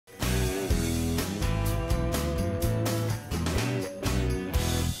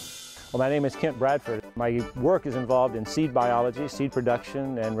Well, my name is Bradford. My work is involved in seed biology, seed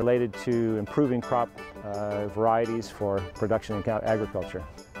production, and related to improving crop varieties for production in agriculture.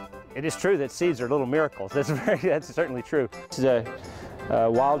 It is true that seeds are little miracles. That's certainly true. This is a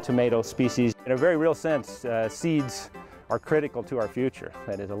wild tomato species. In a very real sense, seeds are critical to our future.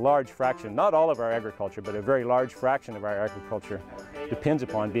 That is a large fraction, not all of our agriculture, but a very large fraction of our agriculture depends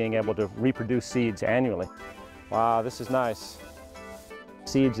upon being able to reproduce seeds annually. Wow, this is nice.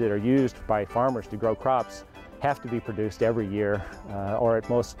 Seeds that are used by farmers to grow crops have to be produced every year, or at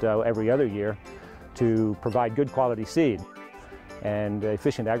most every other year, to provide good quality seed. And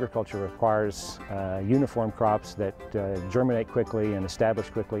efficient agriculture requires uniform crops that germinate quickly and establish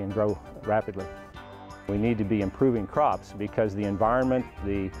quickly and grow rapidly. We need to be improving crops because the environment,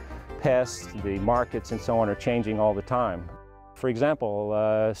 the pests, the markets and so on are changing all the time. For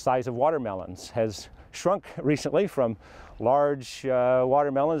example, size of watermelons has shrunk recently from large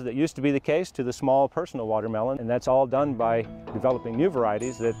watermelons that used to be the case to the small personal watermelon, and that's all done by developing new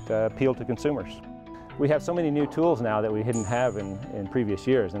varieties that appeal to consumers. We have so many new tools now that we didn't have in previous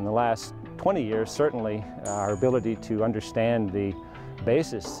years. In the last 20 years, certainly our ability to understand the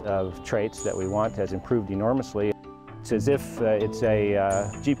basis of traits that we want has improved enormously. It's as if it's a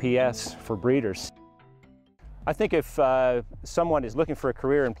GPS for breeders. I think if someone is looking for a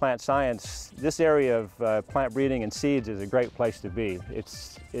career in plant science, this area of plant breeding and seeds is a great place to be.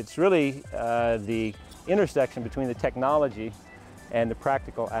 It's really the intersection between the technology and the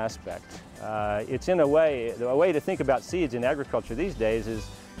practical aspect. It's in a way to think about seeds in agriculture these days is,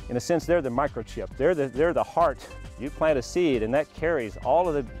 in a sense, they're the microchip. They're the heart. You plant a seed and that carries all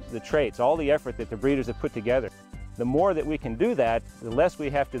of the traits, all the effort that the breeders have put together. The more that we can do that, the less we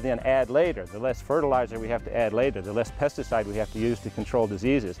have to then add later, the less fertilizer we have to add later, the less pesticide we have to use to control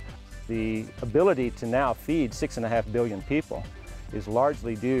diseases. The ability to now feed 6.5 billion people is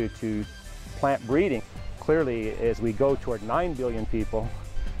largely due to plant breeding. Clearly, as we go toward 9 billion people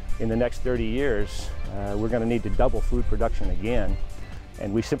in the next 30 years, we're going to need to double food production again,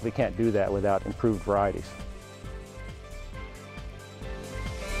 and we simply can't do that without improved varieties.